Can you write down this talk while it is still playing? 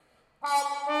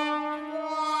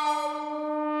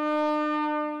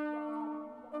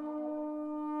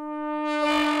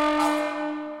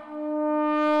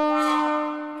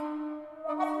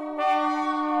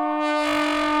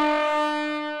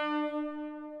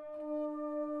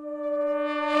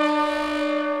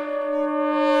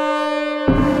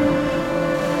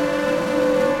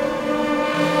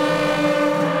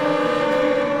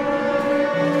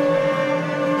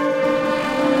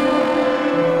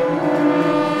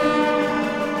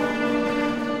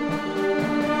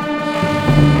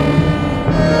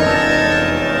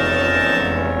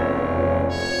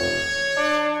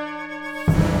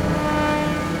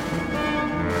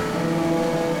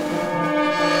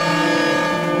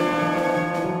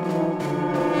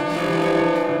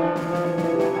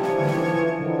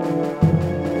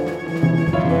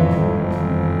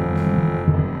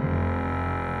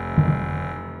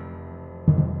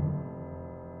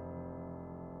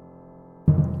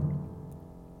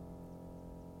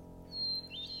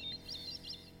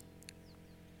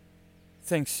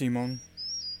Thanks, Simone.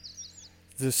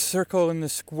 The Circle in the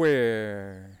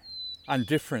Square on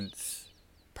Difference,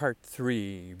 Part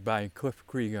 3 by Cliff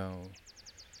Griego.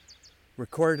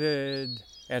 Recorded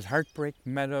at Heartbreak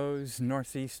Meadows,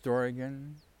 Northeast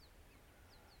Oregon,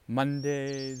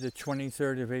 Monday, the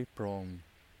 23rd of April,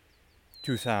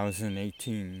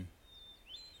 2018.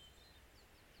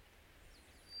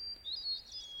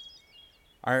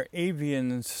 Our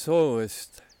avian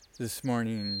soloist this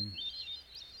morning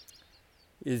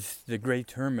is the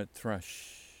great hermit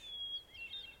thrush,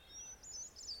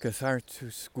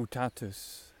 Cathartus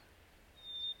gutatus.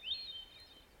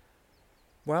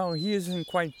 Well, he isn't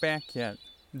quite back yet.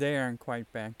 They aren't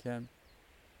quite back yet.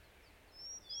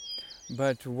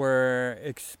 But we're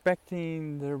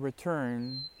expecting their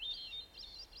return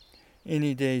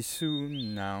any day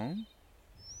soon now.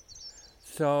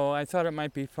 So I thought it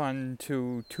might be fun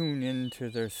to tune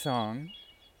into their song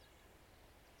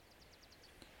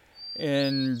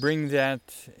and bring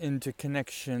that into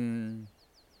connection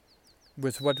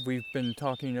with what we've been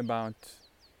talking about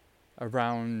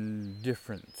around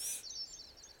difference.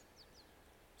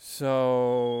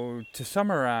 So to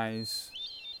summarize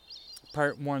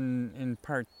part 1 and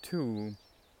part 2,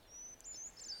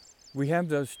 we have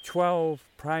those 12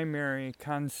 primary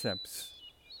concepts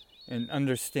in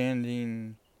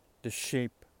understanding the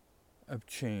shape of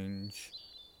change.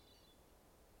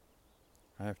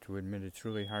 I have to admit it's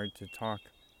really hard to talk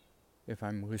if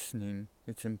I'm listening.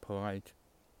 It's impolite.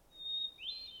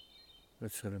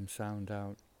 Let's let him sound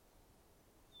out.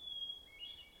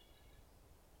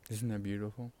 Isn't that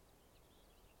beautiful?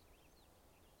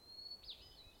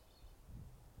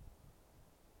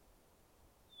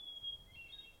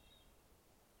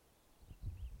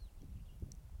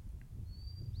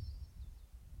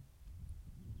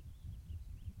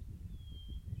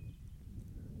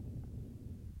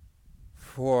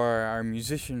 For our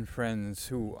musician friends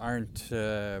who aren't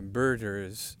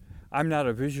birders, I'm not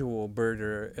a visual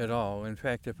birder at all. In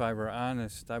fact, if I were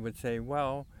honest, I would say,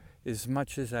 well, as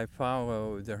much as I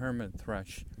follow the hermit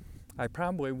thrush, I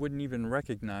probably wouldn't even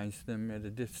recognize them at a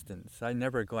distance. I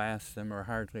never glass them, or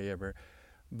hardly ever,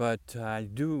 but I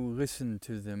do listen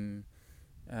to them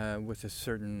with a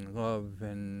certain love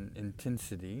and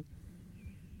intensity.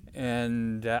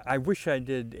 And I wish I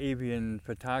did avian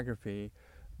photography,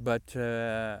 but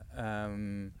I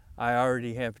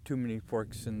already have too many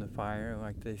forks in the fire,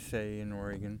 like they say in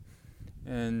Oregon,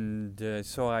 and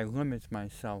so I limit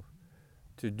myself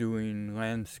to doing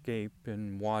landscape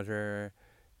and water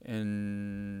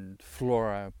and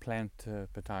flora, plant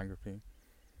photography.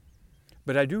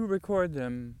 But I do record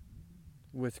them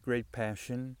with great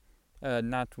passion,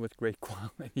 not with great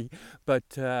quality,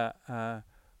 but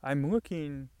I'm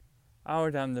looking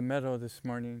out on the meadow this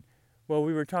morning. Well,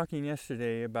 we were talking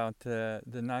yesterday about the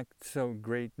not so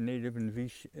great native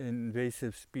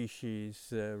invasive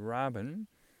species robin.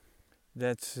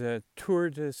 That's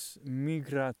Turdus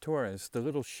migratoris, the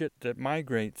little shit that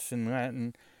migrates in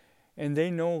Latin, and they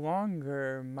no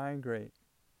longer migrate.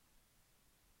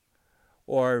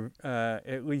 Or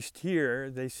at least here,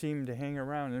 they seem to hang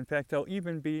around. In fact, they'll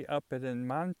even be up at a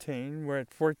mountain. We're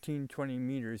at 1420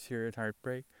 meters here at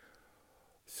Heartbreak.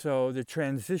 So the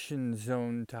transition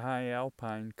zone to high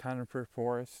alpine conifer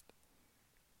forest.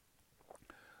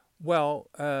 Well,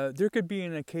 there could be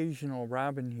an occasional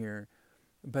robin here,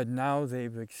 but now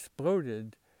they've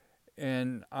exploded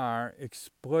and are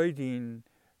exploiting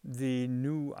the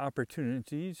new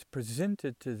opportunities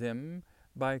presented to them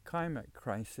by climate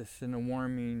crisis and a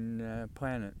warming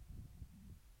planet.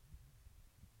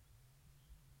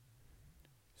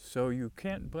 So you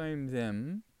can't blame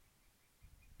them.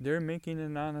 They're making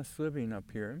an honest living up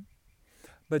here,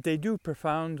 but they do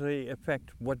profoundly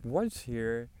affect what was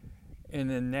here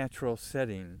in a natural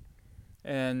setting,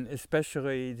 and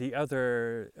especially the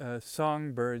other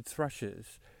songbird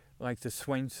thrushes, like the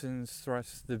Swainson's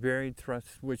thrush, the varied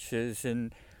thrush, which is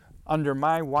under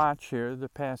my watch here, the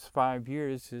past 5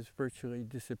 years has virtually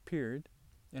disappeared,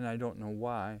 and I don't know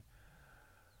why.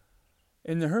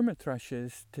 And the hermit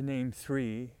thrushes, to name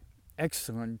 3,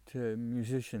 excellent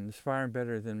musicians, far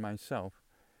better than myself.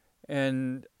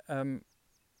 And the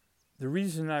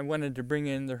reason I wanted to bring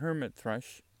in the hermit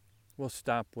thrush, we'll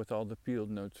stop with all the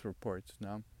field notes reports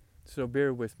now, so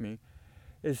bear with me,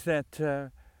 is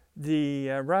that the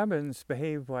robins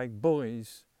behave like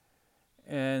bullies,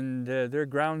 and they're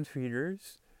ground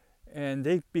feeders, and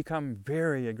they've become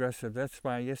very aggressive. That's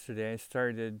why yesterday I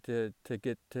started to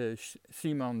get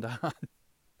Simone de HAAN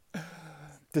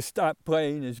to stop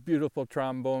playing his beautiful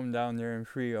trombone down there in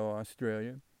Frio,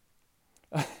 Australia.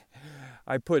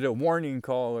 I put a warning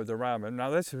call of the robin.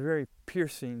 Now that's a very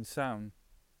piercing sound.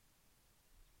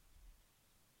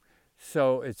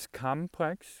 So it's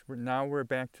complex. Now we're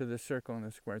back to the circle and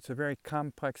the square. It's a very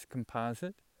complex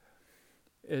composite.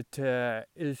 It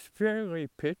is fairly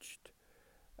pitched.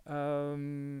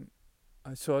 So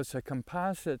it's a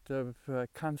composite of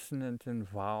consonant and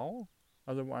vowel.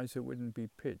 Otherwise it wouldn't be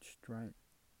pitched, right?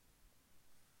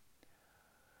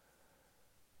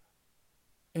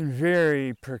 And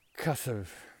very percussive.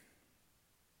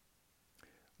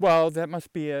 Well, that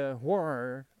must be a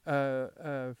horror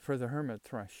for the hermit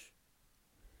thrush.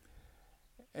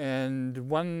 And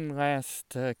one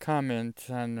last comment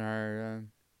on our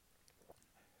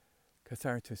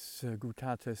Cathartus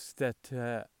Gutatus,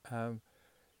 that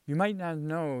you might not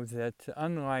know that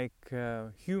unlike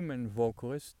human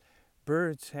vocalists,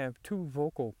 birds have two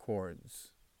vocal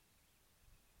cords.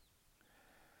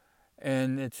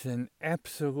 And it's an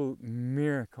absolute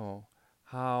miracle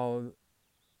how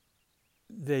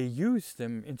they use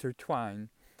them intertwined.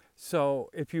 So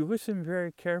if you listen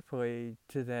very carefully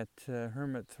to that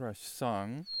hermit thrush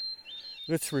song,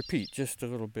 let's repeat just a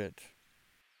little bit.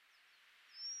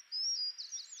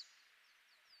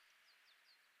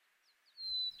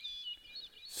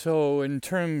 So in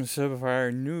terms of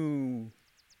our new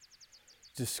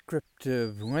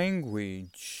descriptive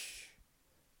language,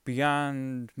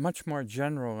 beyond much more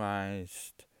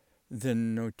generalized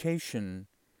than notation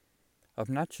of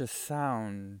not just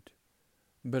sound,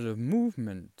 but of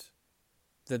movement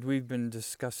that we've been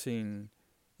discussing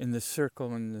in the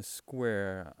circle and the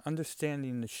square,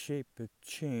 understanding the shape of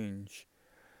change.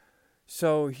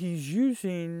 So he's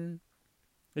using,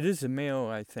 it is a male,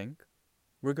 I think.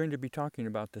 We're going to be talking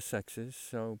about the sexes,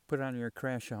 so put on your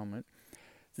crash helmet.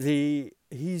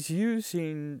 He's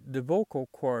using the vocal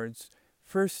cords.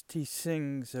 First he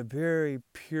sings a very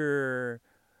pure,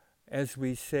 as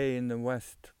we say in the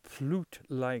West,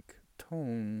 flute-like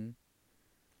tone.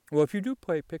 Well, if you do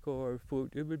play piccolo or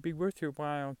flute, it would be worth your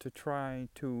while to try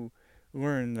to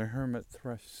learn the hermit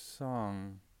thrush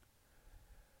song.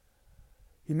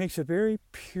 He makes a very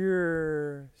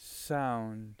pure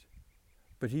sound,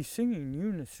 but he's singing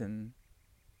unison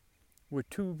with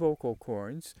two vocal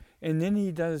cords, and then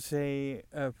he does in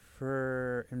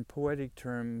poetic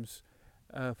terms,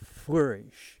 a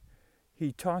flourish.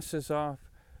 He tosses off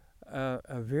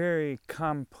a very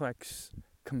complex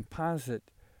composite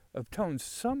of tones,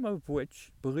 some of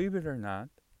which, believe it or not,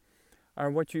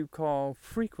 are what you call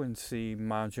frequency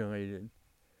modulated.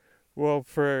 Well,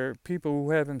 for people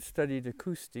who haven't studied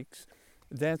acoustics,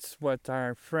 that's what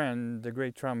our friend, the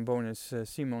great trombonist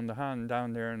Simone de HAAN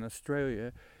down there in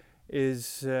Australia,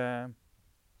 is a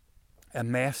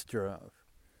master of.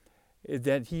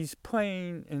 That he's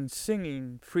playing and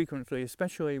singing frequently,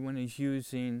 especially when he's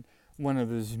using one of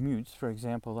his mutes, for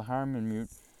example, the Harmon mute,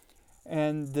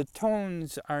 and the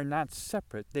tones are not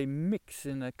separate. They mix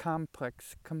in a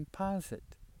complex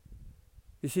composite.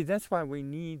 You see, that's why we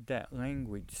need that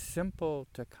language, simple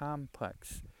to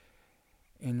complex,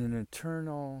 in an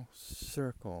eternal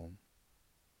circle.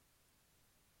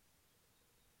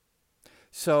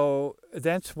 So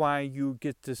that's why you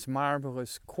get this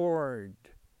marvelous chord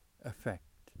effect.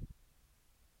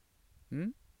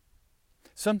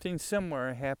 Something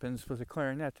similar happens with a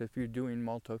clarinet if you're doing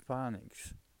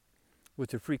multiphonics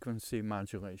with the frequency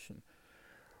modulation.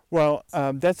 Well,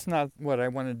 that's not what I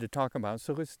wanted to talk about,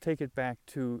 so let's take it back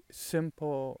to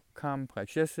simple,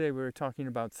 complex. Yesterday we were talking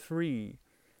about 3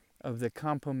 of the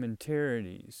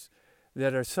complementarities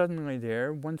that are suddenly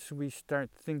there once we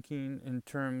start thinking in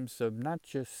terms of not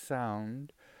just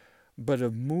sound, but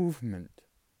of movement.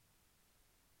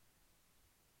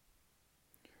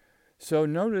 So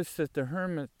notice that the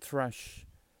hermit thrush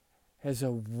has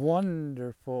a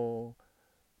wonderful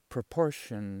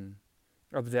proportion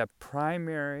of that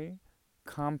primary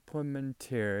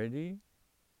complementarity.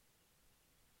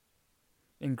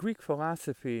 In Greek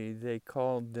philosophy, they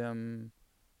called them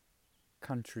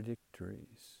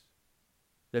contradictories.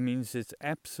 That means it's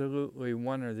absolutely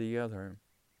one or the other.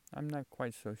 I'm not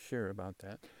quite so sure about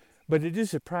that. But it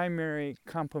is a primary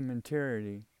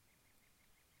complementarity.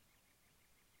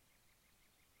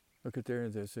 Look at there,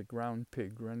 there's a ground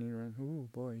pig running around. Ooh,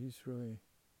 boy, he's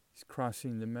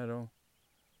crossing the meadow.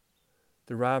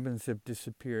 The robins have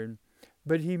disappeared.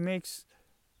 But he makes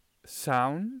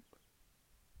sound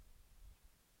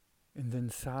and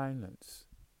then silence.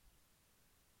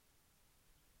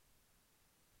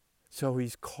 So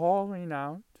he's calling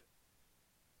out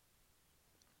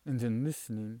and then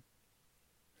listening.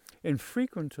 And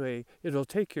frequently, it'll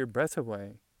take your breath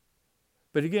away.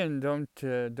 But again,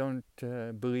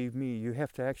 don't believe me. You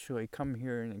have to actually come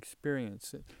here and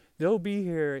experience it. They'll be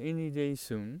here any day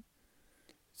soon.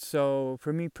 So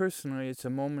for me personally, it's a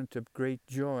moment of great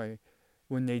joy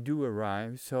when they do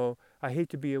arrive. So I hate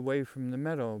to be away from the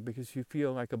meadow because you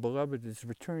feel like a beloved is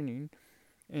returning,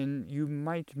 and you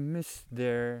might miss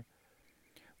there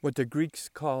what the Greeks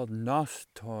called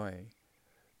nostoi,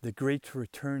 the great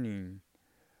returning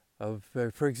of,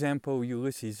 for example,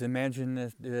 Ulysses. Imagine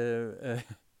that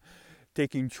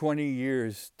taking 20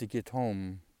 years to get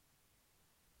home.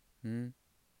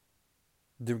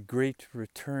 The great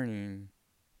returning.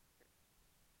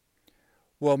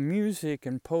 Well, music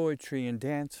and poetry and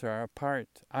dance are a part,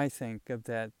 I think, of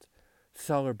that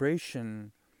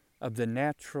celebration of the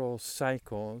natural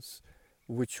cycles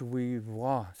which we've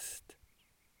lost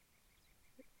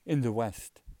in the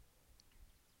West.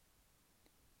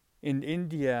 In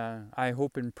India, I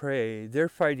hope and pray, they're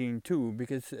fighting too,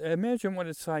 because imagine what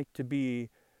it's like to be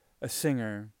a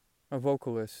singer, a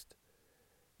vocalist,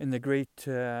 in the great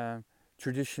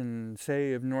tradition,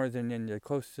 say, of northern India,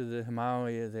 close to the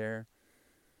Himalaya there.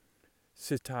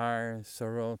 Sitar,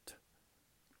 sarod,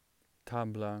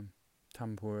 tabla,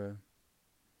 tambura.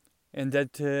 And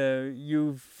that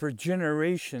you, for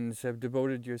generations, have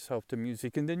devoted yourself to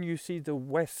music. And then you see the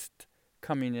West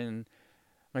coming in,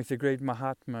 like the great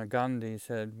Mahatma Gandhi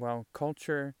said, well,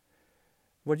 culture,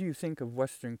 what do you think of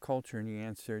Western culture? And he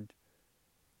answered,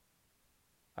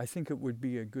 I think it would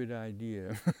be a good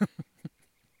idea,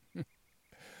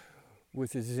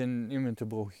 with his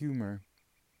inimitable humor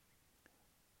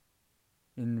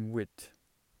and wit.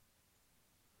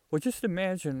 Well, just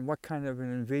imagine what kind of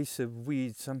an invasive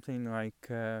weed, something like,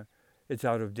 it's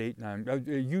out of date now,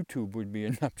 YouTube would be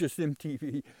enough, just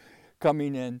MTV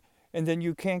coming in. And then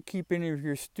you can't keep any of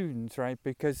your students, right?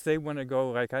 Because they want to go,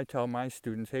 like I tell my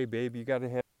students, hey, babe, you got to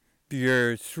have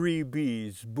your 3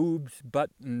 Bs, boobs, butt,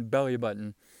 and belly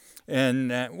button.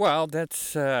 And, well,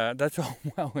 that's all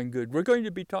well and good. We're going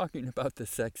to be talking about the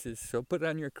sexes, so put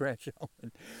on your crash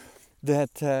helmet.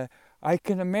 That I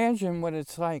can imagine what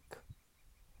it's like.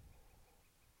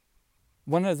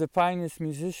 One of the finest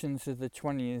musicians of the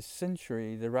 20th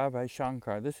century, the Ravi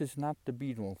Shankar, this is not the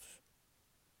Beatles.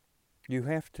 You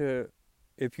have to,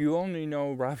 if you only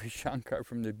know Ravi Shankar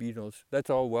from the Beatles,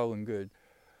 that's all well and good.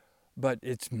 But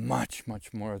it's much,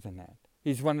 much more than that.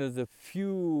 He's one of the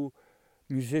few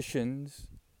musicians,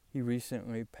 he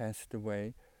recently passed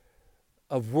away,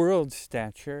 of world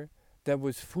stature that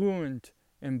was fluent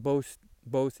in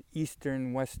both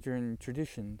Eastern, Western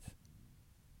traditions.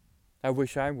 I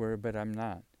wish I were, but I'm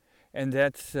not. And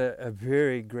that's a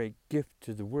very great gift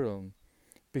to the world,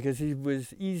 because he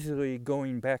was easily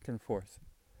going back and forth.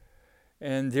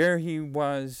 And there he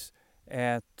was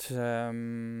at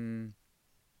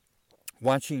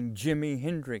watching Jimi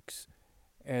Hendrix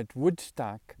at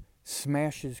Woodstock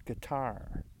smash his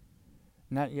guitar.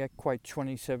 Not yet quite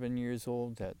 27 years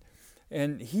old yet.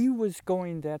 And he was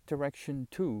going that direction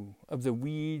too, of the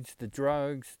weeds, the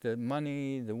drugs, the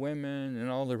money, the women, and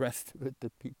all the rest of it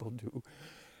that people do.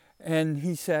 And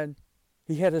he said,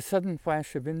 he had a sudden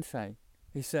flash of insight.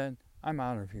 He said, I'm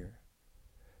out of here.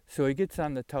 So he gets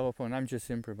on the telephone, I'm just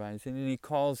improvising, and he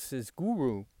calls his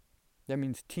guru. That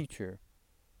means teacher.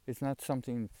 It's not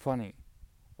something funny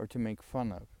or to make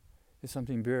fun of. It's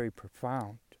something very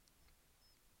profound.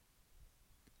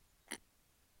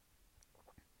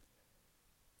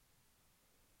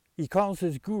 He calls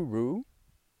his guru,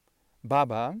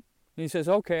 Baba, and he says,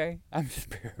 okay, I'm just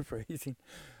paraphrasing,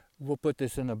 we'll put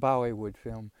this in a Bollywood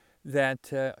film,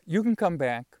 that you can come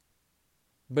back,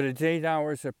 but it's 8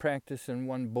 hours of practice and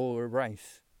 1 bowl of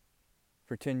rice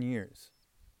for 10 years.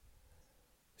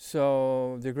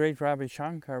 So the great Ravi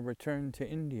Shankar returned to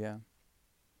India.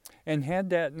 And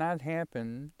had that not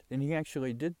happened, and he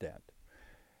actually did that,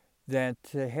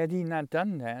 had he not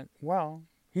done that, well,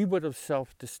 he would have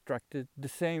self-destructed the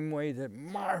same way that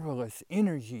marvelous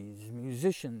energies,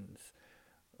 musicians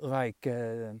like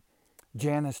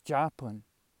Janis Joplin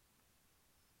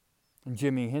and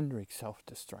Jimi Hendrix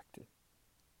self-destructed.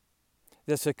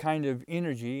 That's a kind of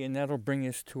energy, and that'll bring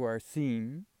us to our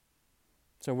theme.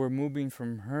 So we're moving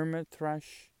from hermit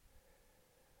thrush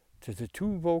to the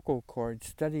 2 vocal cords.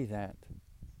 Study that.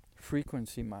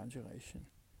 Frequency modulation.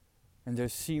 And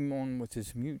there's Simone with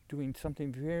his mute doing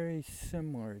something very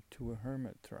similar to a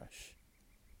hermit thrush.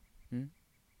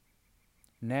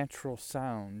 Natural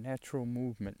sound, natural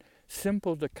movement,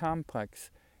 simple to complex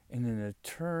in an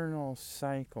eternal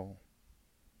cycle.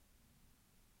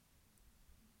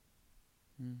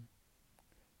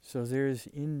 So there's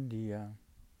India.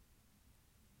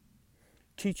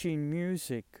 Teaching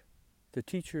music, the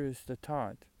teacher is the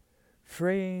taught,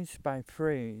 phrase by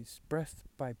phrase, breath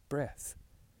by breath,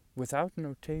 without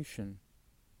notation.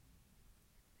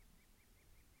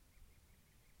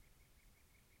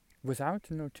 Without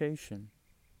notation.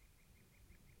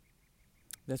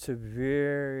 That's a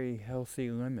very healthy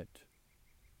limit.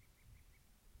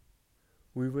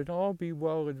 We would all be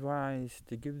well advised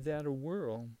to give that a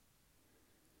whirl.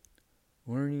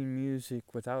 Learning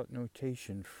music without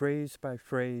notation, phrase by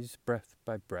phrase, breath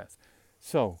by breath.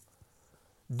 So,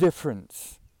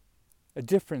 difference. A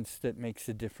difference that makes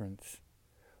a difference.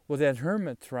 Well, that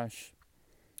hermit thrush,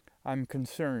 I'm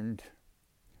concerned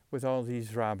with all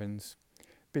these robins,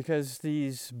 because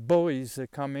these bullies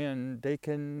that come in, they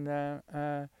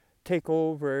can take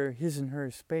over his and her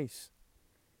space.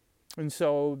 And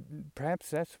so perhaps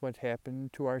that's what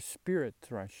happened to our spirit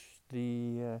thrush,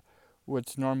 the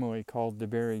what's normally called the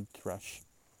buried thrush.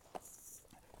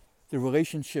 The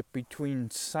relationship between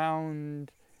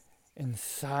sound and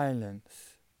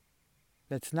silence.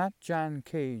 That's not John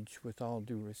Cage, with all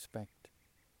due respect.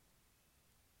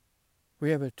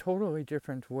 We have a totally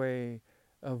different way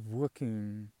of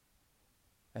looking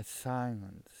at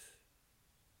silence.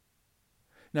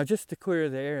 Now, just to clear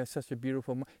the air, such a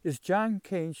beautiful... Is John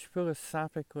Cage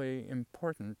philosophically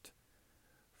important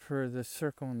for the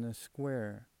circle and the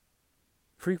square?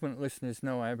 Frequent listeners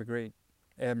know I have a great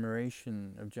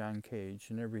admiration of John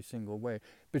Cage in every single way.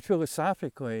 But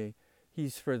philosophically,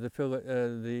 he's for the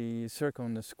circle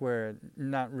and the square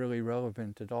not really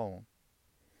relevant at all.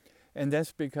 And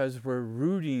that's because we're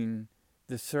rooting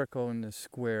the circle and the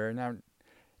square now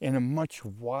in a much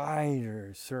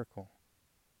wider circle.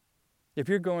 If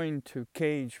you're going to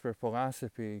Cage for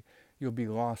philosophy, you'll be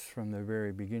lost from the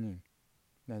very beginning.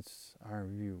 That's our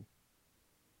view.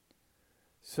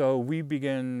 So we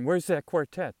begin, where's that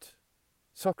quartet?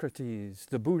 Socrates,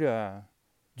 the Buddha,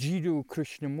 Jiddu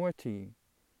Krishnamurti,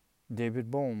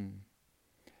 David Bohm.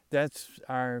 That's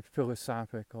our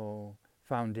philosophical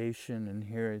foundation and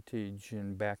heritage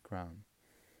and background.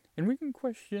 And we can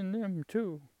question them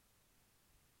too.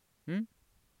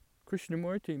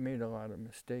 Krishnamurti made a lot of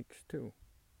mistakes too.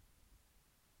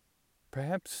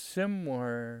 Perhaps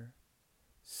similar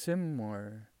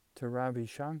to Ravi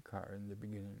Shankar in the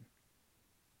beginning.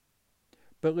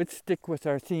 But let's stick with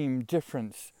our theme,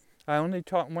 difference. I only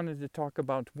wanted to talk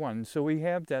about one. So we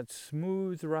have that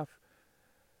smooth, rough,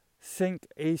 sync,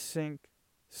 async,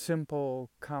 simple,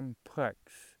 complex.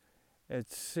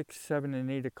 It's 6, 7,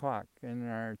 and 8 o'clock in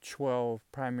our 12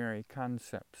 primary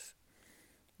concepts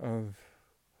of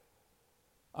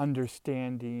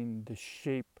understanding the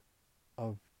shape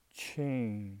of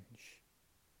change.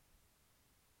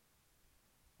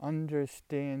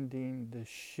 Understanding the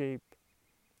shape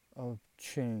of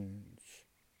change.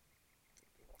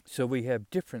 So we have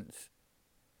difference.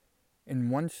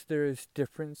 And once there is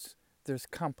difference, there's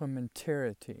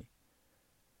complementarity.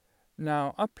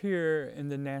 Now, up here in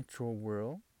the natural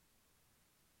world,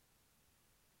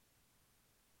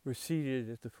 we're seated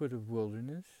at the foot of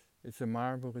wilderness. It's a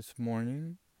marvelous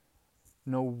morning.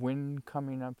 No wind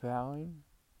coming up valley.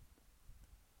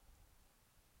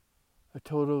 A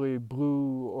totally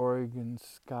blue Oregon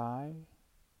sky.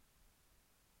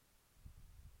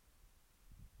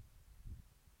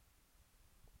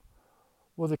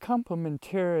 Well, the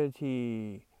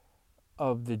complementarity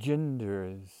of the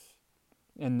genders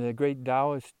in the great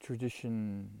Taoist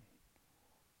tradition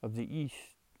of the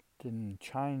East in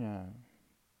China,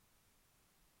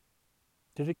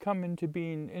 did it come into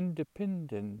being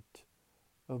independent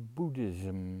of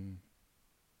Buddhism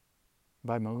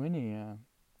by millennia?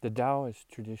 The Taoist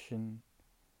tradition,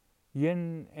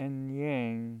 yin and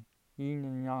yang, yin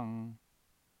and yang.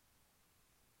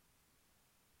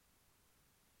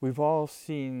 We've all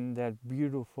seen that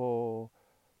beautiful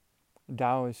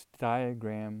Taoist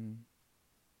diagram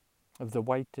of the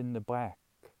white and the black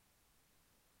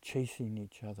chasing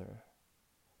each other.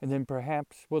 And then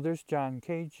perhaps, well, there's John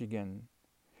Cage again.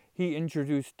 He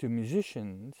introduced to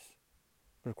musicians,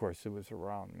 but of course it was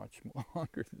around much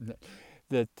longer than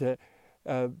that,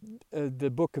 the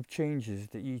Book of Changes,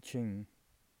 the I Ching.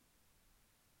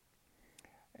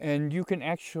 And you can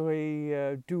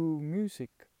actually do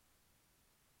music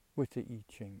with the I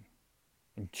Ching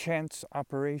and chance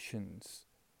operations.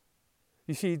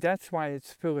 You see, that's why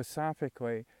it's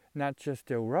philosophically not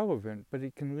just irrelevant, but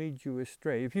it can lead you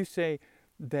astray. If you say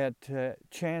that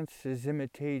chance is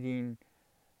imitating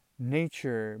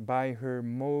nature by her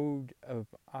mode of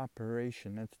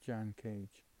operation, that's John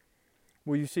Cage.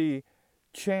 Well, you see,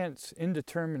 chance,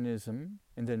 indeterminism,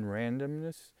 and then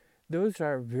randomness, those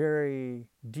are very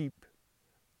deep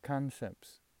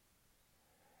concepts.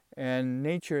 And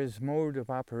nature's mode of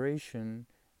operation,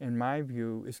 in my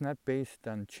view, is not based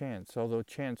on chance, although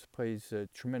chance plays a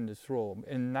tremendous role,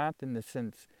 and not in the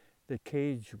sense that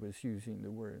Cage was using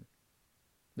the word,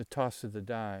 the toss of the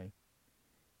die.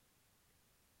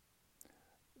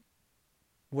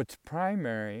 what's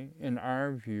primary in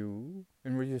our view,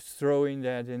 and we're just throwing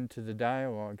that into the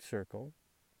dialogue circle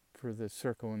for the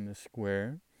circle and the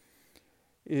square,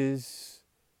 is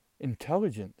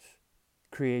intelligence,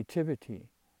 creativity,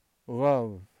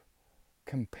 love,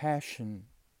 compassion.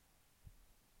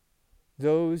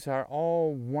 Those are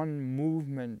all one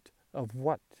movement of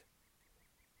what?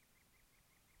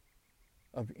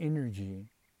 Of energy.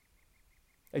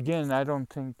 Again, I don't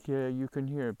think you can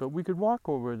hear it, but we could walk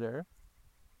over there.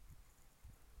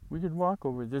 We could walk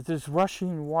over. There's this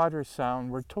rushing water sound.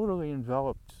 We're totally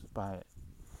enveloped by it.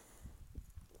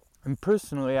 And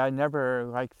personally, I never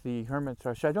like the hermit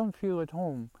thrush. I don't feel at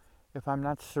home if I'm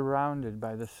not surrounded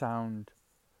by the sound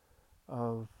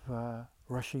of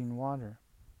rushing water.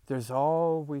 There's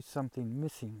always something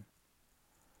missing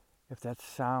if that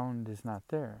sound is not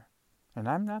there. And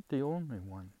I'm not the only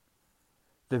one.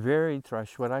 The very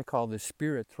thrush, what I call the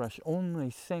spirit thrush, only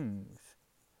sings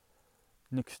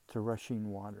next to rushing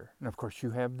water. And of course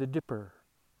you have the dipper.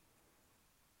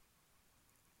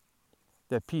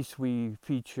 That piece we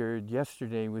featured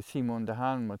yesterday with Simone de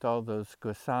HAAN with all those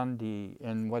glissandi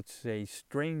and what's a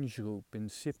strange loop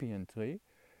incipiently.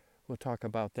 We'll talk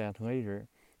about that later.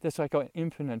 That's like an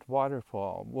infinite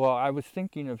waterfall. Well, I was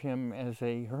thinking of him as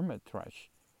a hermit thrush,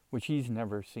 which he's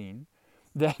never seen.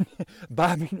 Then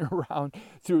bobbing around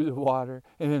through the water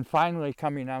and then finally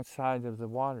coming outside of the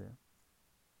water.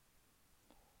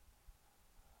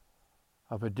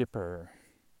 Of a dipper.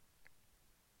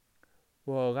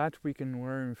 Well, a lot we can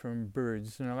learn from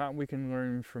birds and a lot we can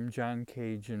learn from John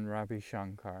Cage and Ravi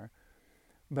Shankar.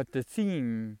 But the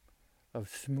theme of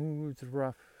smooth,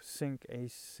 rough, sink,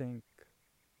 async,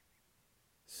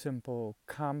 simple,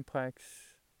 complex,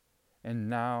 and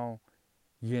now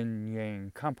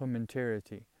yin-yang,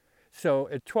 complementarity. So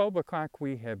at 12 o'clock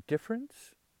we have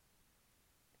difference.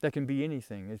 That can be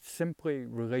anything. It's simply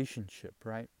relationship,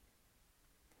 right?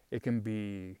 It can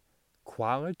be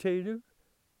qualitative.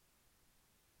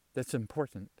 That's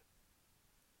important.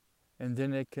 And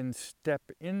then it can step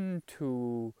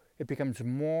into, it becomes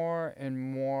more and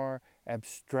more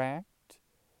abstract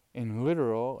and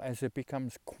literal as it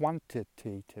becomes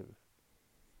quantitative.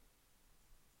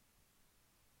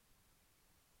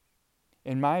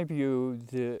 In my view,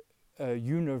 the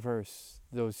universe,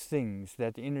 those things,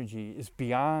 that energy is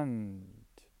beyond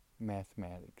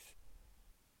mathematics.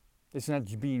 It's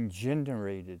not being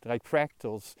generated. Like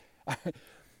fractals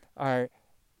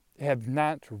have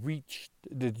not reached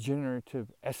the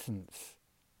generative essence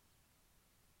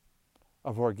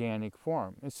of organic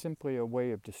form. It's simply a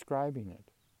way of describing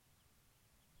it.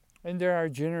 And there are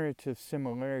generative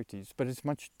similarities, but it's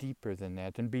much deeper than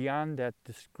that and beyond that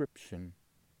description.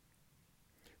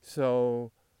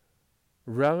 So,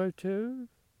 relative,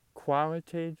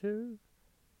 qualitative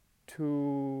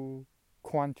to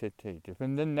quantitative.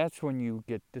 And then that's when you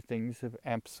get the things of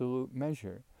absolute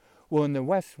measure. Well, in the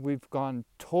West, we've gone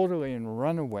totally and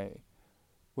run away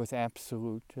with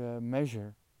absolute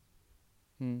measure.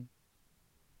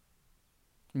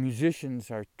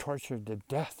 Musicians are tortured to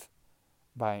death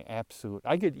by absolute.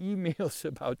 I get emails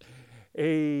about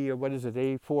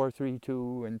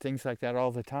A432 and things like that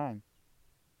all the time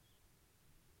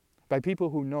by people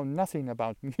who know nothing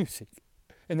about music.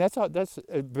 And that's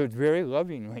but very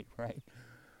lovingly, right?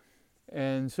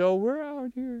 And so we're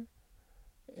out here,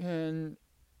 and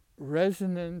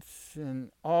resonance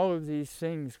and all of these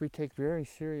things we take very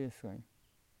seriously.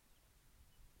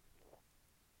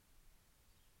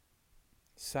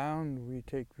 Sound we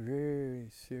take very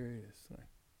seriously.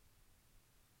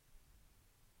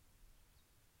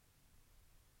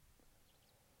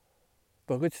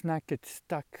 But let's not get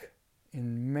stuck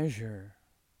in measure.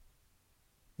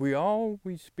 We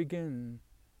always begin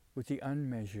with the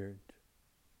unmeasured.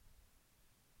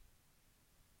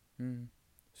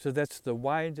 So that's the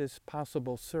widest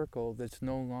possible circle that's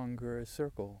no longer a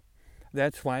circle.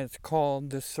 That's why it's called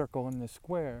the circle and the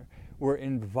square. We're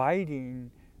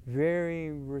inviting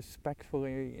very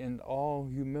respectfully in all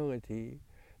humility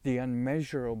the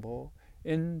unmeasurable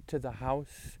into the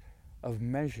house of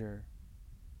measure.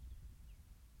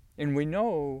 And we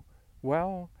know,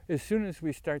 well, as soon as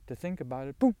we start to think about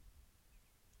it, boom!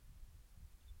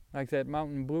 Like that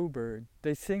mountain bluebird.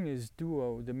 They sing as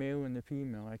duo, the male and the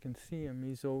female. I can see him.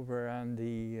 He's over on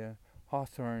the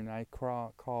Hawthorne I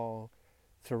call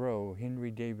Thoreau,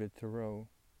 Henry David Thoreau.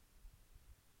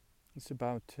 It's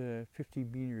about 50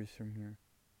 meters from here.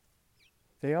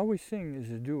 They always sing as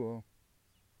a duo.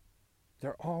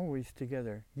 They're always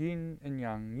together. Yin and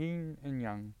yang, yin and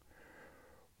yang.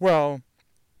 Well,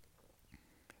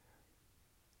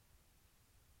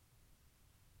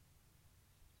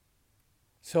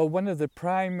 so one of the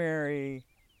primary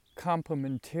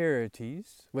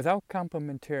complementarities. Without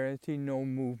complementarity, no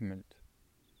movement.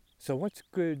 So what's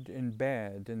good and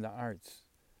bad in the arts?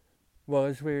 Well,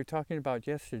 as we were talking about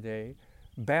yesterday,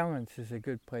 balance is a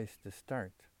good place to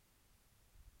start.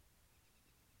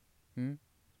 Hmm?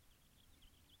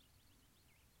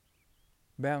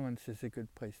 Balance is a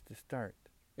good place to start.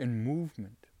 In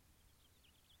movement.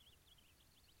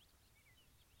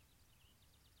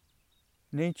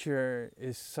 Nature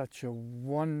is such a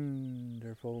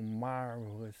wonderful,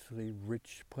 marvelously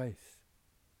rich place.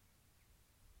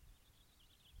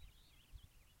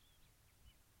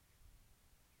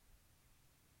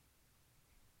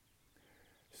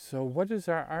 So what is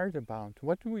our art about?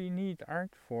 What do we need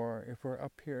art for if we're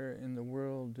up here in the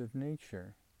world of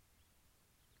nature?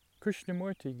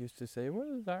 Krishnamurti used to say, what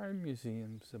is our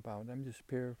museums about? I'm just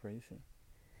paraphrasing.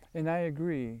 And I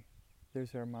agree.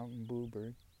 There's our mountain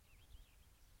bluebird.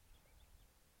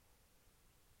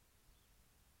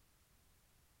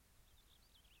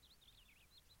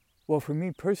 Well, for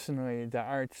me personally, the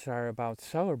arts are about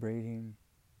celebrating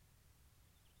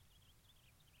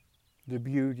the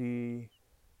beauty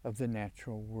of the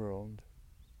natural world.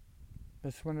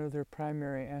 That's one of their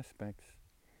primary aspects.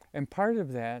 And part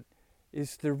of that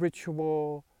is the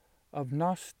ritual of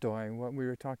nostoi, what we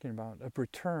were talking about, of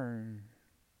return.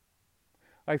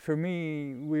 Like for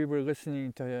me, we were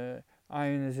listening to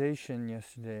ionization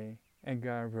yesterday,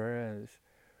 Edgar Varese.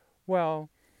 Well,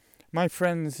 my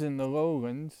friends in the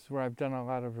lowlands, where I've done a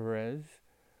lot of Varese,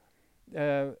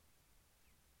 uh,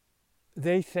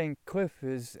 they think Cliff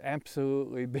is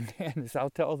absolutely bananas. I'll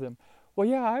tell them, well,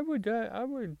 yeah, I would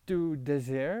do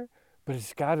désert, but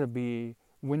it's got to be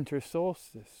winter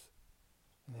solstice.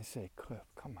 And they say, Cliff,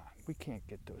 come on, we can't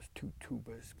get those two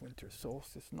tubas winter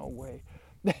solstice, no way.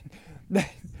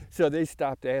 So they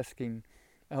stopped asking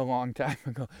a long time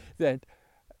ago. That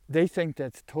they think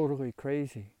that's totally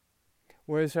crazy.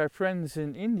 Whereas our friends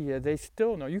in India, they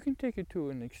still know you can take it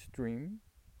to an extreme,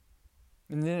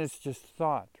 and then it's just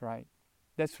thought, right?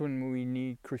 That's when we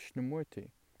need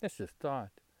Krishnamurti. That's just thought.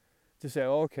 To say,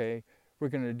 okay, we're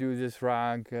going to do this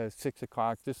rag 6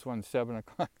 o'clock, this one 7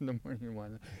 o'clock in the morning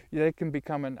one. Yeah, it can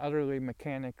become an utterly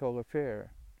mechanical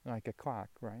affair, like a clock,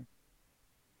 right?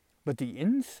 But the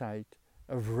insight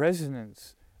of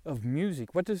resonance of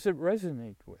music, what does it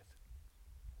resonate with?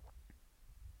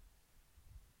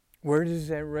 Where does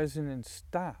that resonance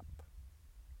stop?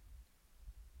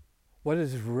 What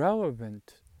is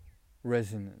relevant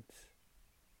resonance?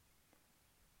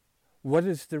 What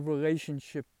is the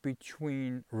relationship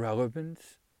between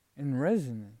relevance and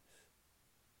resonance?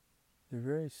 They're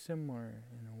very similar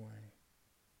in a way.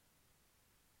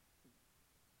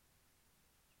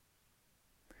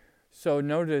 So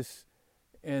notice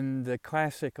in the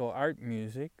classical art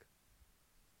music,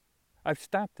 I've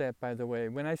stopped that, by the way.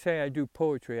 When I say I do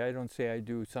poetry, I don't say I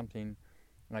do something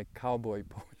like cowboy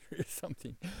poetry or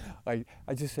something. I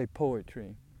just say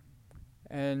poetry.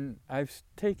 And I've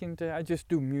taken to, I just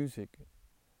do music.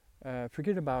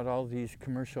 Forget about all these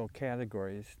commercial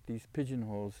categories, these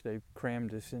pigeonholes they've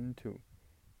crammed us into.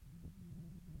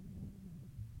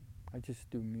 I just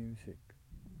do music.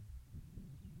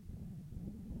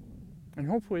 And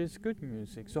hopefully it's good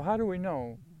music. So how do we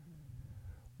know?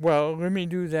 Well, let me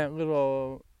do that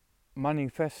little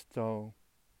manifesto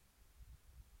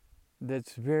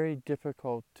that's very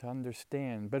difficult to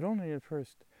understand, but only at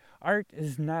first. Art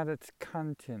is not its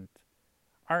content.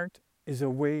 Art is a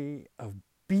way of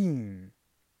being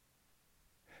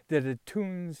that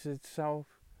attunes itself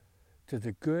to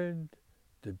the good,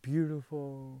 the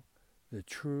beautiful, the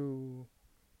true,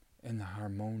 and the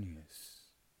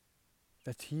harmonious.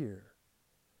 That's here.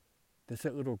 That's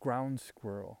that little ground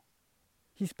squirrel.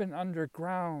 He's been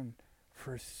underground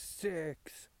for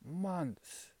 6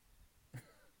 months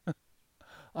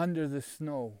under the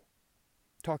snow.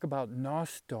 Talk about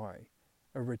nostoi,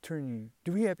 a returning.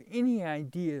 Do we have any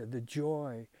idea the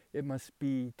joy it must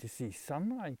be to see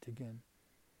sunlight again?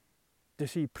 To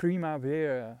see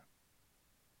primavera,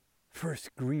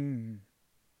 first green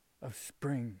of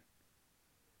spring,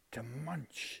 to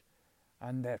munch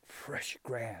on that fresh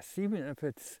grass, even if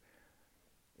it's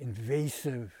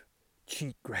invasive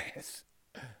cheatgrass.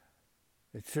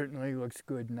 It certainly looks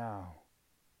good now.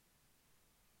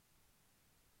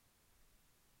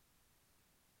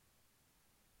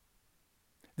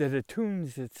 That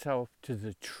attunes itself to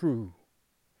the true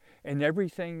and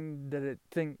everything that it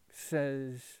thinks,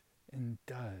 says, and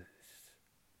does.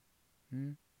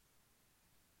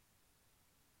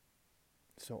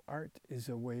 So art is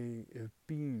a way of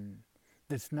being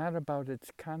that's not about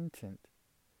its content.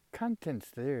 Content's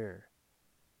there,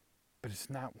 but it's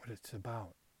not what it's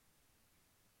about.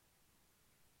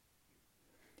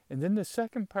 And then the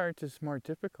second part is more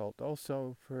difficult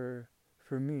also for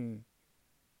me.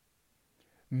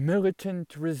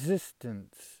 Militant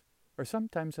resistance, or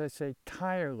sometimes I say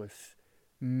tireless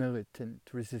militant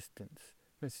resistance.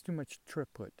 That's too much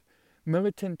triplet.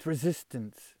 Militant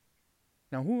resistance.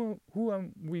 Now who are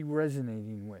we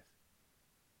resonating with?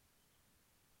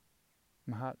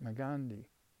 Mahatma Gandhi,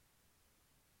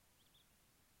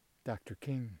 Dr.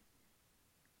 King,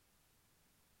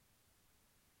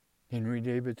 Henry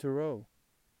David Thoreau.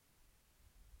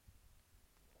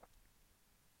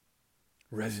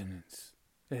 Resonance.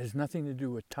 It has nothing to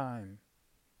do with time.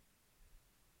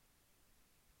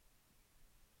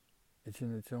 It's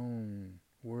in its own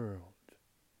world,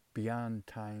 beyond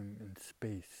time and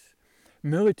space.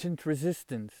 Militant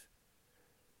resistance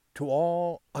to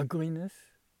all ugliness,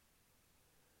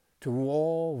 to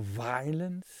all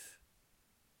violence,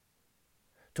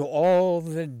 to all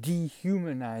that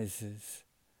dehumanizes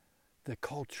the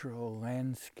cultural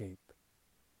landscape,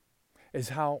 is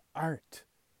how art,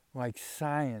 like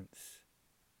science,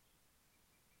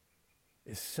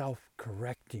 is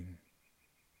self-correcting,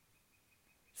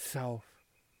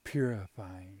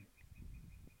 self-purifying.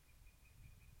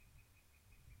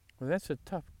 Well, that's a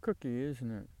tough cookie,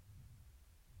 isn't it?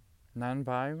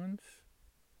 Nonviolence.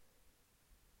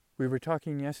 We were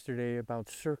talking yesterday about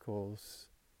circles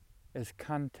as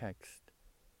context,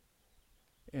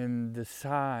 and the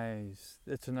size,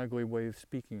 that's an ugly way of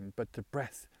speaking, but the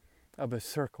breadth of a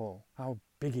circle, how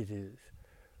big it is.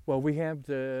 Well, we have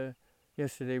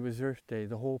yesterday was Earth Day,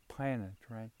 the whole planet,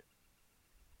 right?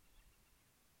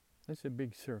 That's a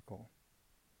big circle.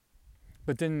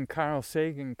 But then Carl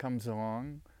Sagan comes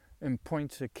along and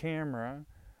points a camera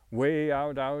way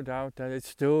out, it's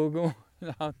still going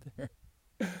out there.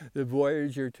 The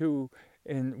Voyager 2,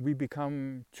 and we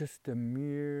become just a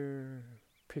mere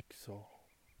pixel.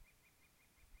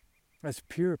 That's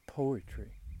pure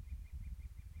poetry.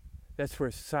 That's where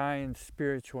science,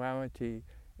 spirituality,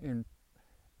 and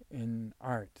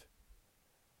art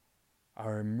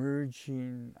are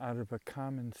emerging out of a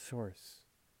common source.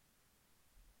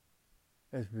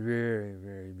 That's very,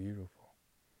 very beautiful.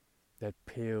 That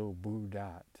pale blue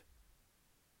dot.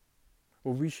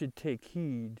 Well, we should take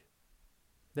heed.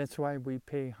 That's why we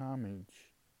pay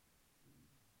homage.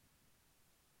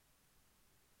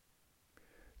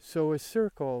 So a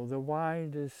circle, the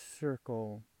widest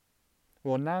circle,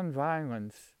 well,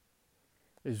 nonviolence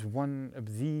is one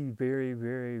of the very,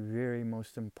 very, very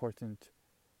most important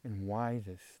and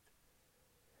widest.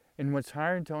 And what's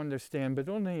hard to understand, but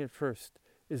only at first,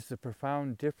 is the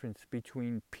profound difference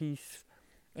between peace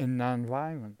and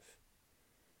nonviolence.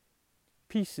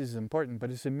 Peace is important, but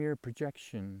it's a mere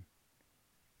projection,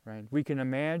 right? We can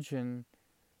imagine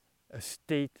a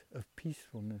state of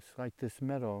peacefulness like this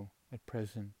meadow at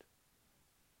present.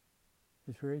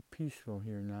 It's very peaceful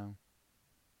here now.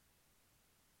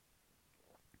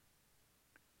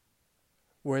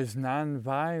 Whereas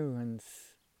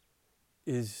nonviolence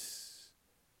is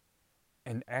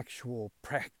an actual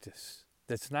practice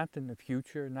that's not in the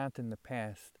future, not in the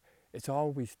past. It's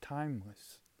always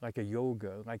timeless, like a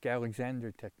yoga, like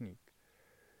Alexander technique.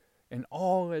 And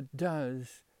all it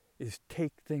does is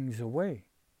take things away.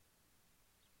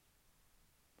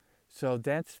 So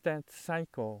that's that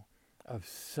cycle of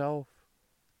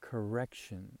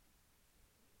self-correction.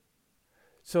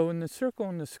 So in the circle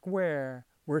and the square,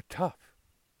 we're tough.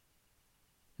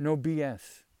 No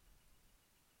BS.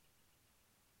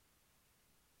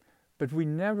 But we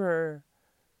never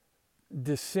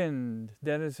descend.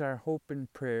 That is our hope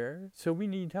and prayer. So we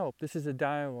need help. This is a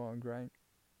dialogue, right?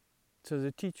 So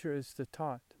the teacher is the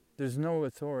taught. There's no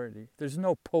authority. There's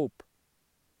no pope.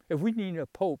 If we need a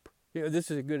pope,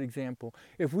 this is a good example.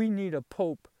 If we need a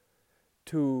pope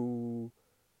to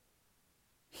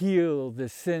heal the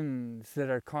sins that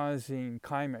are causing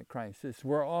climate crisis,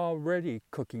 we're already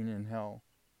cooking in hell.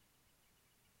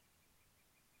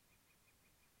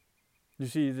 You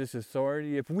see this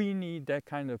authority? If we need that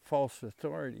kind of false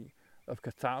authority of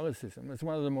Catholicism, it's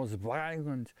one of the most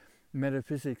violent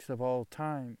metaphysics of all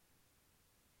time.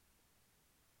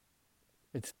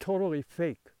 It's totally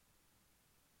fake.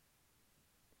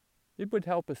 It would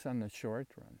help us on the short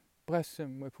run. Bless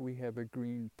him if we have a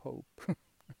green pope.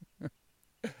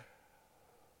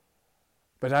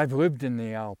 But I've lived in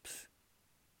the Alps.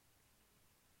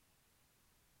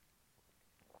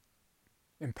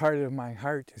 And part of my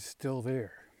heart is still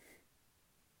there.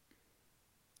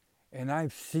 And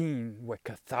I've seen what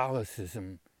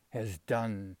Catholicism has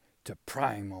done to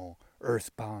primal,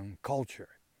 earthbound culture.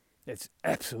 It's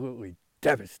absolutely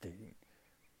devastating.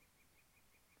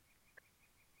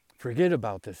 Forget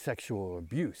about the sexual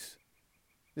abuse.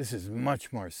 This is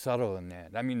much more subtle than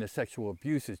that. I mean, the sexual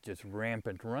abuse is just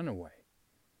rampant runaway.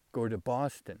 Go to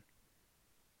Boston.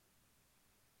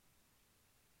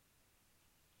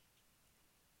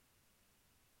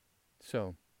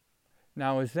 So,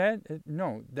 now is that,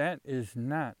 no, that is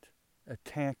not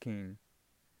attacking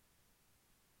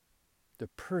the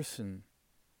person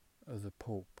of the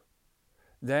Pope.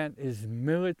 That is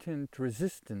militant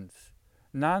resistance.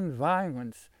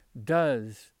 Nonviolence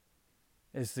does,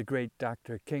 as the great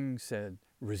Dr. King said,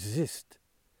 resist.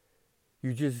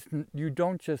 You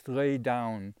don't just lay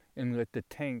down and let the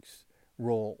tanks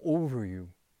roll over you.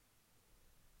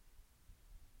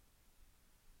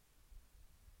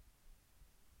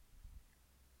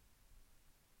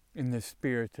 In the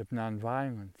spirit of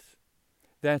nonviolence.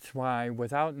 That's why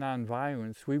without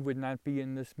nonviolence we would not be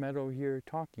in this meadow here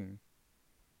talking.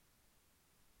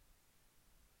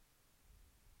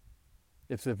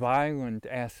 If the violent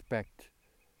aspect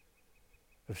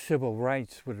of civil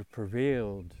rights would have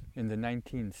prevailed in the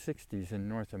 1960s in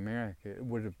North America, it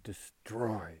would have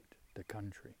destroyed the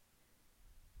country.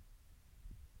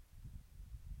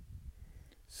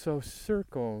 So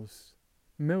circles,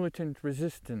 militant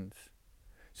resistance.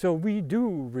 So we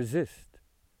do resist.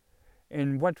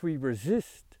 And what we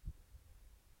resist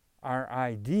are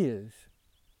ideas.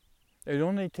 It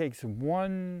only takes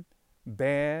one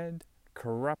bad,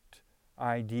 corrupt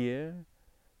idea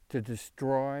to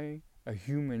destroy a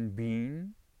human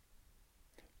being,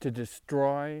 to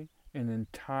destroy an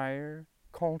entire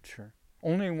culture.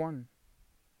 Only one.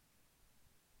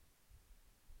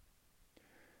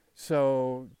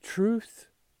 So truth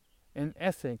and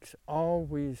ethics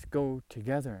always go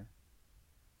together.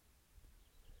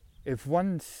 If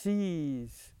one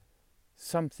sees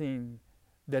something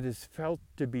that is felt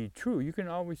to be true, you can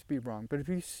always be wrong. But if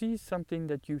you see something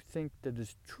that you think that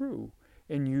is true,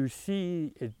 and you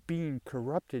see it being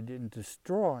corrupted and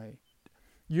destroyed,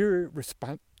 your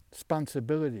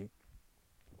responsibility,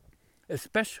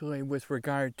 especially with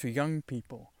regard to young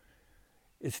people,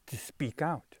 is to speak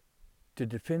out, to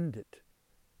defend it,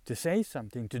 to say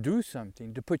something, to do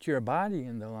something, to put your body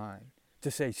in the line,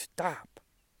 to say stop.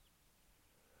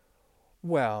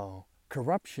 Well,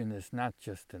 corruption is not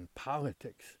just in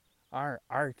politics. Our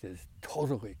art is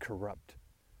totally corrupt,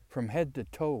 from head to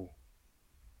toe.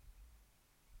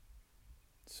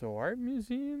 So art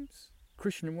museums,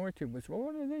 Krishnamurti was, well,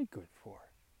 what are they good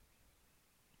for?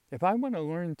 If I want to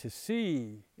learn to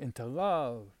see and to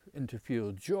love and to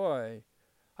feel joy,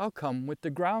 I'll come with the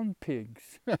ground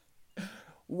pigs.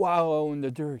 Wallow in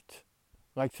the dirt.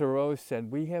 Like Thoreau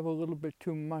said, we have a little bit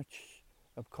too much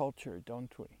of culture,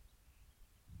 don't we?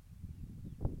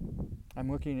 I'm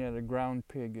looking at a ground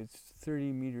pig. It's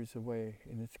 30 meters away,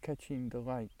 and it's catching the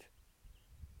light.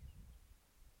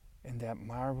 And that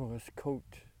marvelous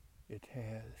coat it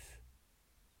has.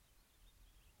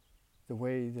 The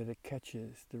way that it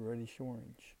catches the reddish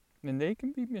orange. And they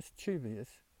can be mischievous.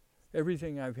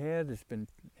 Everything I've had has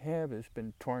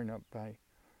been torn up by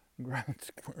ground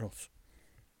squirrels.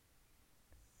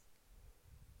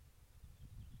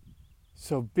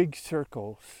 So big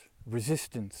circles,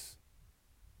 resistance,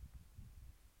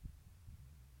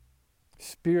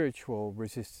 spiritual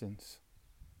resistance.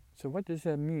 So what does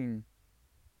that mean?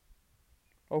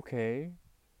 Okay,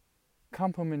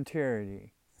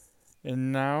 complementarity.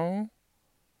 And now,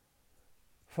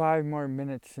 5 more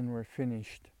minutes and we're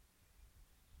finished.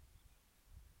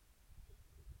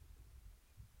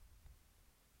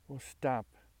 We'll stop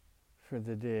for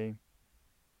the day.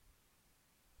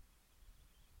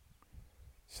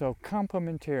 So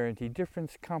complementarity,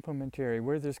 difference complementary.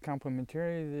 Where there's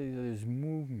complementarity, there's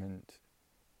movement.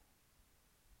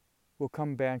 We'll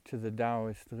come back to the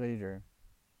Taoist later.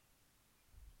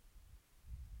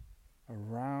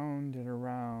 Around and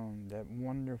around, that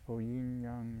wonderful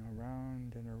yin-yang,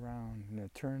 around and around, an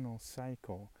eternal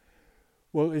cycle.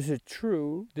 Well, is it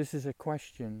true, this is a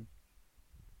question,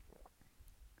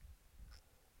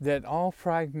 that all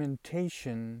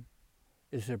fragmentation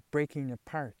is a breaking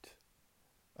apart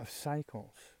of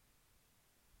cycles?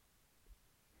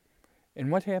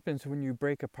 And what happens when you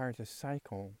break apart a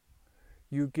cycle?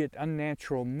 You get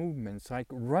unnatural movements like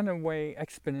runaway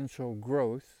exponential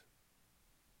growth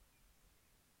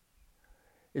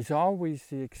is always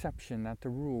the exception, not the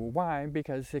rule. Why?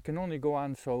 Because it can only go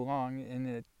on so long and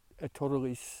it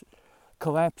totally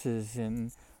collapses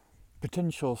in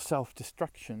potential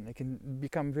self-destruction. It can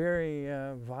become very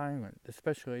violent,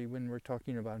 especially when we're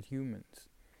talking about humans.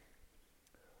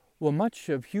 Well, much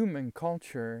of human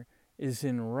culture is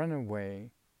in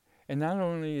runaway. And not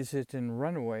only is it in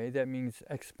runaway, that means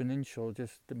exponential,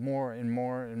 just more and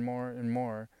more and more and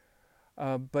more.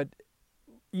 But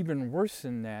even worse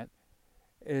than that,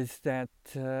 is that,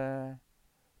 well,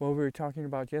 we were talking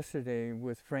about yesterday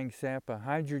with Frank Zappa,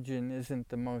 hydrogen isn't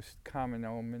the most common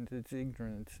element, it's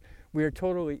ignorance. We are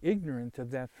totally ignorant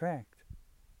of that fact.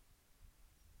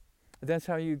 That's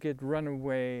how you get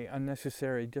runaway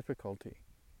unnecessary difficulty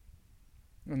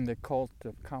in the cult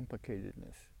of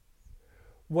complicatedness.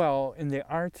 Well, in the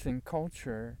arts and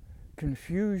culture,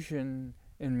 confusion,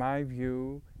 in my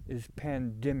view, is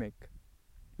pandemic.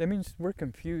 That means we're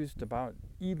confused about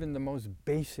even the most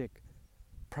basic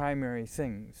primary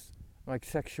things, like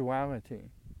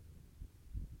sexuality.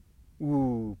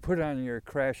 Ooh, put on your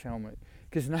crash helmet,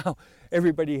 because now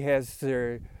everybody has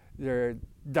their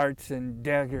darts and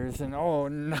daggers, and oh,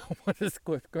 now what is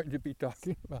Cliff going to be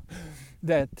talking about?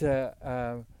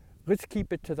 That let's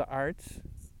keep it to the arts.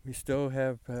 We still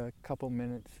have a couple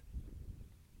minutes.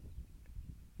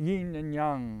 Yin and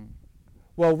yang.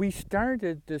 Well, we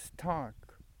started this talk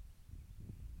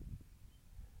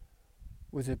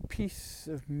with a piece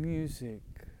of music.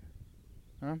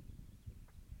 Huh?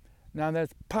 Now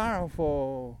that's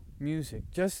powerful music,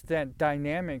 just that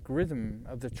dynamic rhythm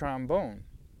of the trombone.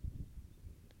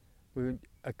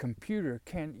 A computer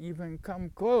can't even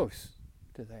come close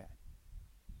to that.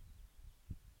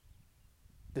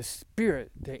 The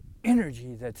spirit, the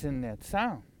energy that's in that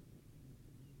sound.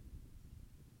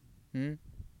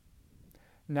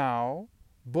 Now,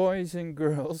 boys and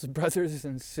girls, brothers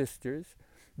and sisters,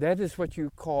 that is what you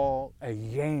call a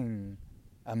yang,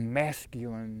 a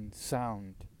masculine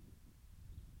sound.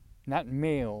 Not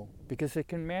male, because it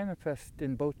can manifest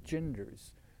in both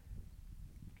genders.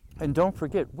 And don't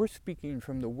forget, we're speaking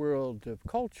from the world of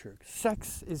culture.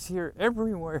 Sex is here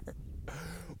everywhere.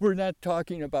 We're not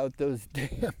talking about those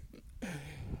damn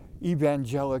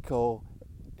evangelical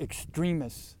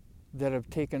extremists that have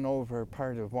taken over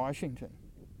part of Washington.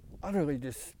 Utterly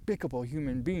despicable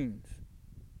human beings.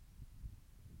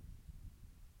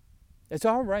 It's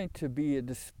all right to be a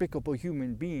despicable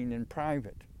human being in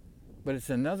private, but it's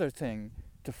another thing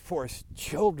to force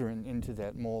children into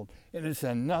that mold, and it's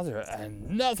another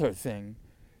thing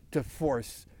to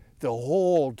force the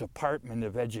whole Department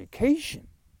of Education.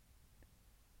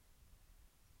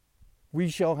 We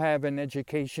shall have an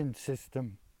education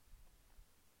system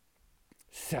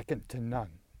second to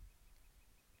none.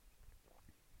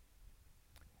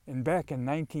 And back in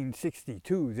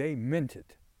 1962, they meant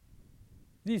it.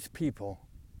 These people,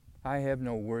 I have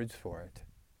no words for it.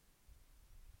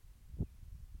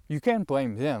 You can't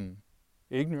blame them.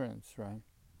 Ignorance, right?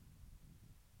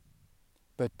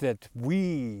 But that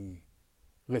we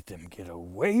let them get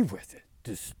away with it,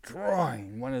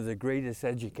 destroying one of the greatest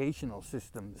educational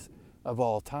systems of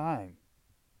all time.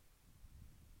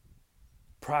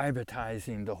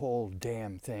 Privatizing the whole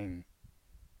damn thing.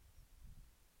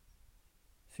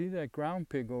 See, that ground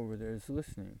pig over there is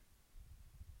listening.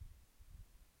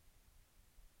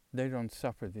 They don't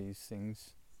suffer these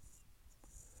things.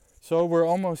 So we're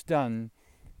almost done.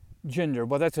 Gender.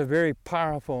 Well, that's a very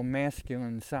powerful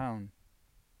masculine sound.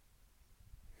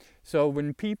 So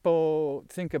when people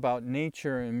think about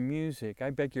nature and music, I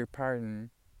beg your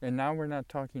pardon, and now we're not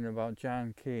talking about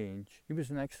John Cage. He was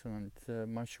an excellent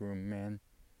mushroom man.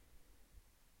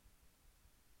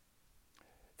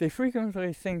 They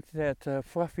frequently think that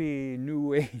fluffy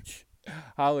New Age,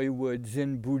 Hollywood,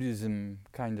 Zen Buddhism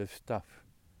kind of stuff.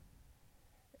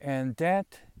 And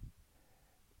that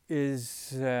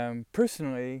is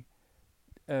personally,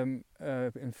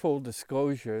 in full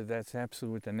disclosure, that's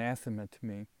absolute anathema to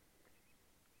me.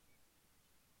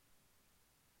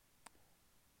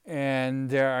 And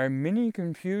there are many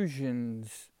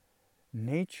confusions,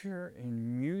 nature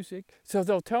and music. So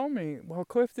they'll tell me, well,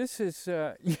 Cliff, this is,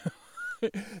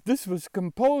 this was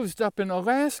composed up in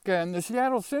Alaska, and the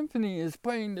Seattle Symphony is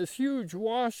playing this huge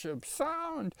wash of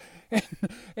sound,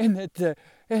 and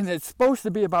it's supposed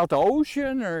to be about the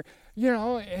ocean, or,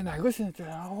 and I listen to it,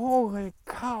 holy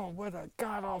cow, what a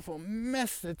god-awful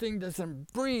mess. The thing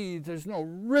doesn't breathe, there's no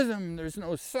rhythm, there's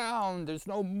no sound, there's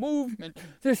no movement,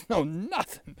 there's no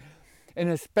nothing, and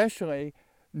especially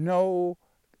no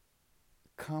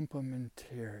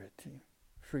complementarity.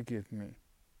 Forgive me.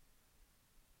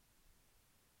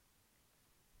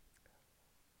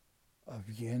 Of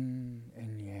yin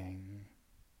and yang.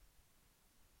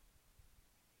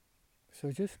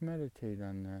 So just meditate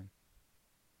on that.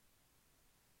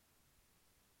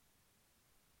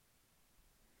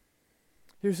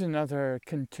 Here's another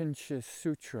contentious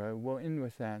sutra. We'll end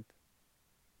with that.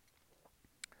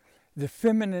 The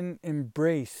feminine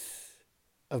embrace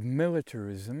of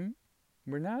militarism.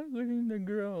 We're not letting the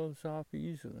girls off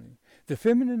easily. The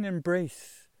feminine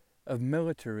embrace of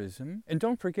militarism. And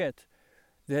don't forget,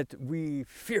 that we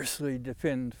fiercely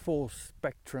defend full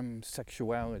spectrum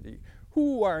sexuality.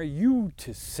 Who are you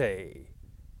to say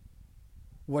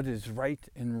what is right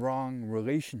and wrong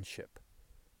relationship?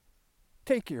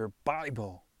 Take your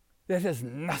Bible. That has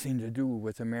nothing to do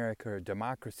with America or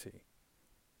democracy.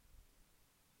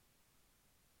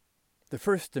 The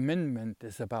First Amendment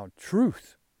is about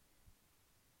truth.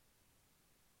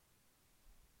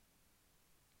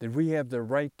 That we have the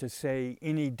right to say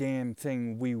any damn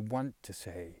thing we want to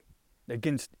say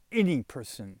against any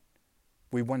person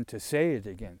we want to say it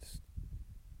against.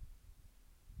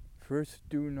 First,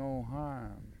 do no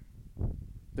harm.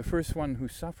 The first one who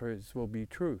suffers will be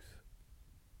truth.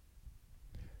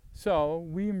 So,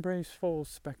 we embrace full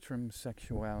spectrum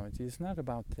sexuality. It's not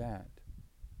about that.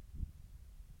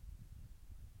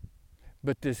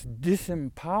 But this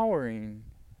disempowering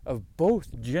of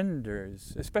both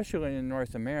genders, especially in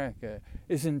North America,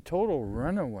 is in total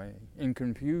runaway and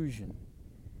confusion.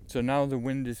 So now the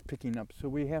wind is picking up, so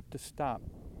we have to stop.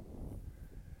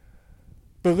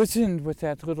 But let's end with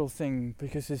that little thing,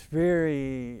 because it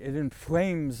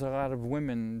inflames a lot of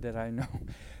women that I know,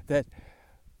 that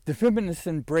the feminist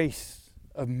embrace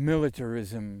of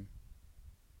militarism.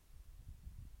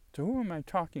 So who am I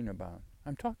talking about?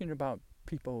 I'm talking about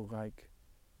people like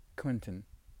Clinton.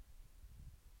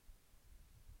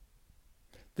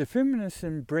 The feminist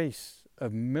embrace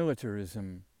of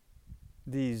militarism,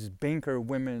 these banker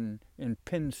women in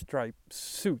pinstripe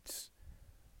suits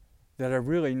that are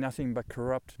really nothing but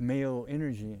corrupt male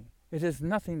energy. It has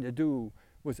nothing to do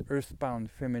with earthbound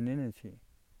femininity.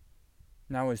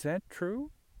 Now, is that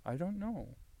true? I don't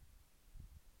know.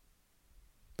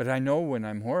 But I know when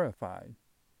I'm horrified.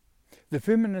 The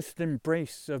feminist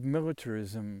embrace of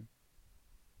militarism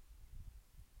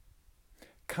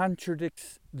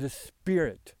contradicts the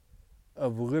spirit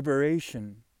of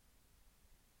liberation.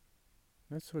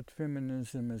 That's what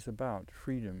feminism is about,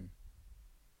 freedom.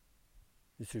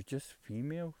 Is there just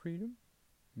female freedom?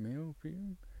 Male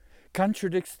freedom?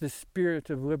 Contradicts the spirit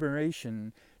of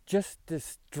liberation just as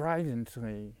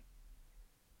stridently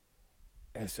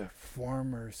as a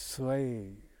former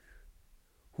slave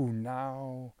who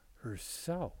now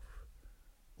herself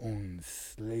owns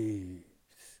slaves.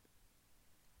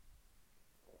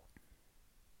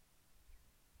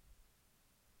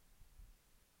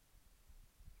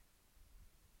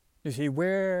 You see,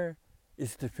 where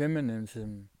is the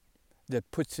feminism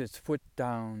that puts its foot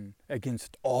down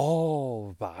against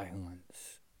all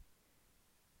violence?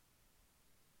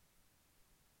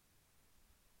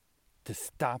 To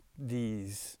stop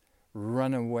these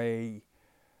runaway,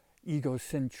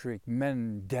 egocentric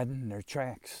men dead in their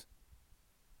tracks.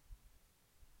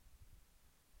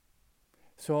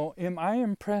 So, am I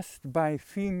impressed by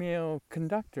female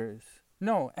conductors?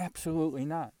 No, absolutely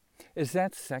not. Is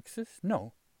that sexist?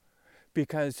 No.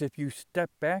 Because if you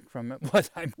step back from it, what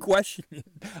I'm questioning,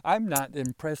 I'm not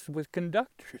impressed with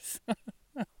conductors.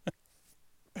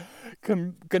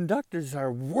 Conductors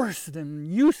are worse than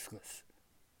useless.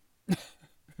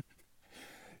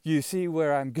 You see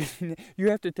where I'm getting? You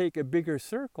have to take a bigger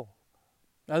circle.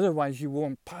 Otherwise, you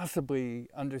won't possibly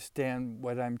understand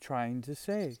what I'm trying to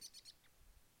say.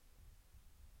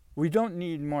 We don't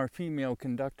need more female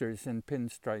conductors in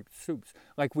pinstripe suits.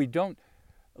 Like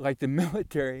the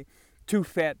military, too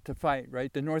fat to fight,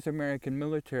 right? The North American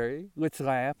military, let's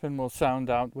laugh and we'll sound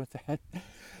out with that.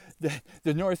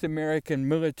 The North American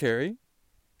military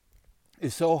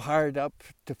is so hard up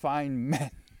to find men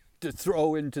to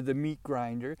throw into the meat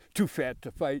grinder, too fat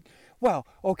to fight. Well,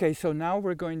 okay, so now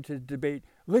we're going to debate,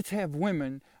 let's have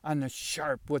women on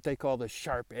what they call the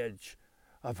sharp edge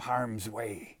of harm's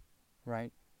way,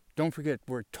 right? Don't forget,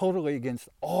 we're totally against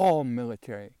all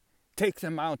military. Take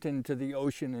them out into the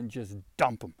ocean and just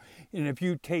dump them. And if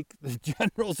you take the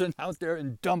generals out there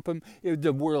and dump them,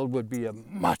 the world would be a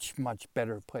much, much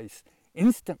better place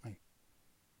instantly.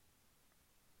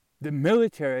 The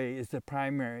military is the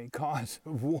primary cause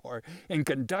of war, and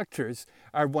conductors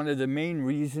are one of the main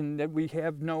reasons that we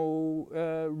have no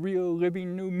real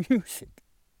living new music.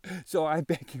 So I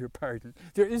beg your pardon.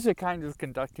 There is a kind of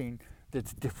conducting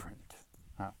that's different.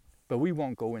 But we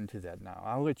won't go into that now.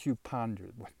 I'll let you ponder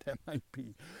what that might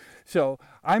be. So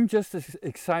I'm just as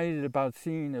excited about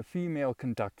seeing a female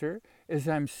conductor as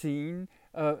I'm seeing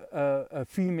a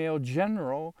female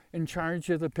general in charge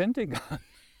of the Pentagon.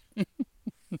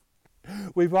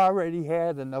 We've already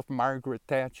had enough Margaret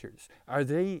Thatchers. Are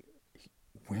they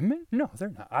women? No, they're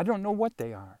not. I don't know what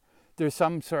they are. They're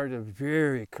some sort of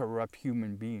very corrupt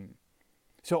human being.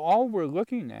 So all we're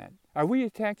looking at, are we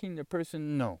attacking the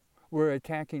person? No. We're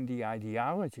attacking the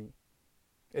ideology,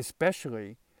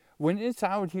 especially when it's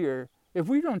out here If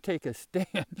we don't take a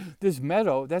stand, this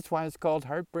meadow, that's why it's called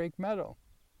Heartbreak Meadow.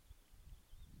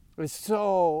 It's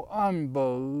so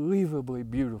unbelievably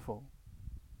beautiful.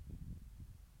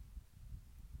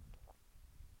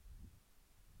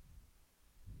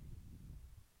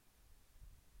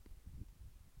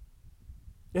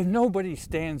 And nobody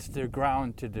stands their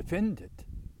ground to defend it.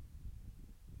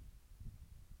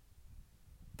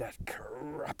 That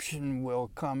corruption will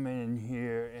come in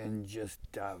here and just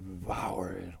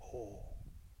devour it whole.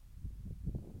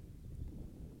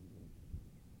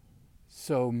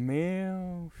 So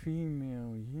male,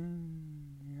 female,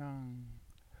 yin, yang.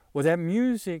 Well, that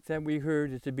music that we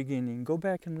heard at the beginning, go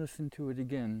back and listen to it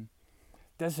again.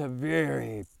 That's a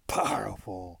very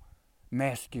powerful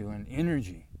masculine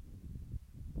energy.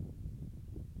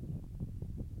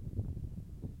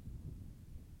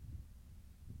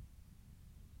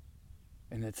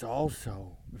 And it's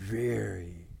also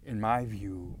very, in my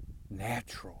view,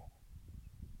 natural.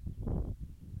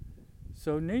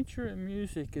 So nature and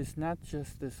music is not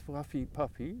just this fluffy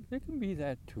puffy. They can be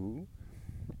that too.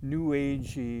 New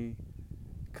agey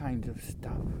kind of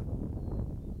stuff.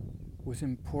 With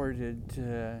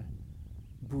imported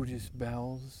Buddhist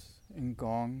bells and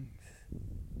gongs.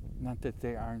 Not that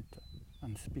they aren't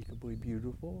unspeakably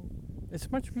beautiful.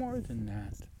 It's much more than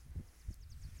that.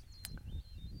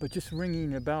 But just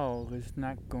ringing a bell is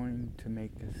not going to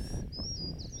make us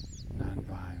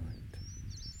nonviolent.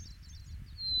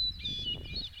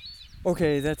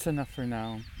 Okay, that's enough for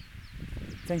now.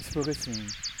 Thanks for listening.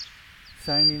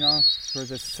 Signing off for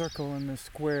the Circle in the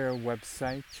Square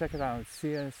website. Check it out,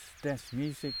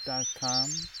 cs-music.com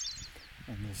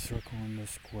and the Circle in the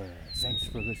Square. Thanks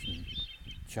for listening.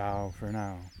 Ciao for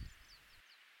now.